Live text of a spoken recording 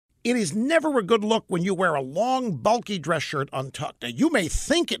It is never a good look when you wear a long, bulky dress shirt untucked. Now, you may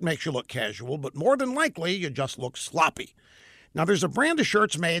think it makes you look casual, but more than likely, you just look sloppy. Now, there's a brand of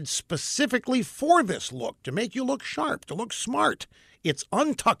shirts made specifically for this look, to make you look sharp, to look smart. It's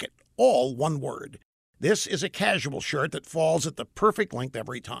Untuck It, all one word. This is a casual shirt that falls at the perfect length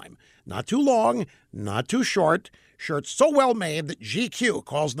every time. Not too long, not too short. Shirts so well made that GQ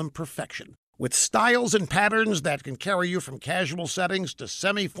calls them perfection. With styles and patterns that can carry you from casual settings to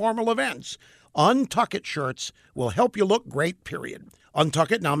semi-formal events, Untuck It shirts will help you look great, period.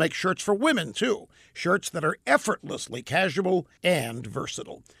 Untuck It now makes shirts for women, too. Shirts that are effortlessly casual and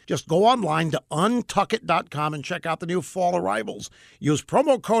versatile. Just go online to untuckit.com and check out the new fall arrivals. Use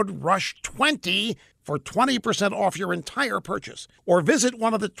promo code RUSH20 for 20% off your entire purchase. Or visit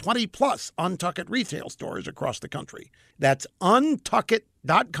one of the 20-plus Untuck It retail stores across the country. That's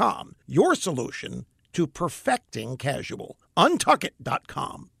untuckit.com, your solution to perfecting casual.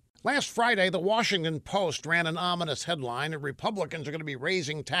 Untuckit.com. Last Friday, the Washington Post ran an ominous headline that Republicans are going to be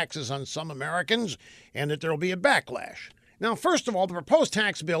raising taxes on some Americans and that there will be a backlash. Now, first of all, the proposed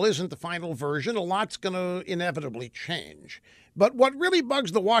tax bill isn't the final version. A lot's going to inevitably change. But what really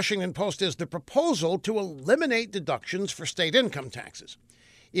bugs the Washington Post is the proposal to eliminate deductions for state income taxes.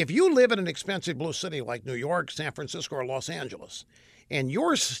 If you live in an expensive blue city like New York, San Francisco, or Los Angeles, and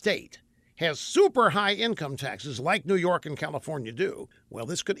your state has super high income taxes like New York and California do, well,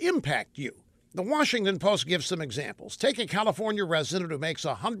 this could impact you. The Washington Post gives some examples. Take a California resident who makes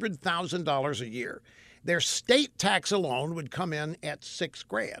 $100,000 a year. Their state tax alone would come in at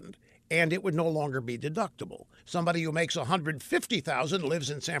 $6,000, and it would no longer be deductible. Somebody who makes $150,000, lives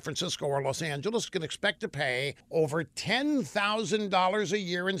in San Francisco or Los Angeles, can expect to pay over $10,000 a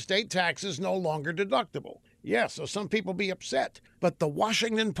year in state taxes, no longer deductible. Yes, so some people be upset. But the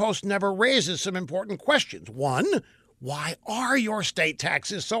Washington Post never raises some important questions. One, why are your state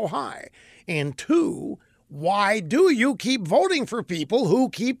taxes so high? And two, why do you keep voting for people who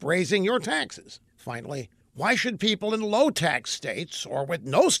keep raising your taxes? Finally, why should people in low-tax states or with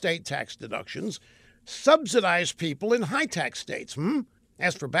no state tax deductions subsidize people in high-tax states?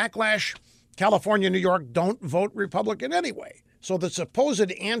 As for backlash, California and New York don't vote Republican anyway. So the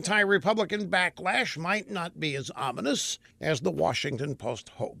supposed anti-Republican backlash might not be as ominous as the Washington Post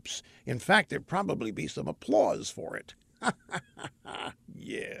hopes. In fact, there'd probably be some applause for it.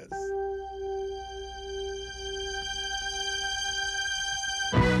 Yes.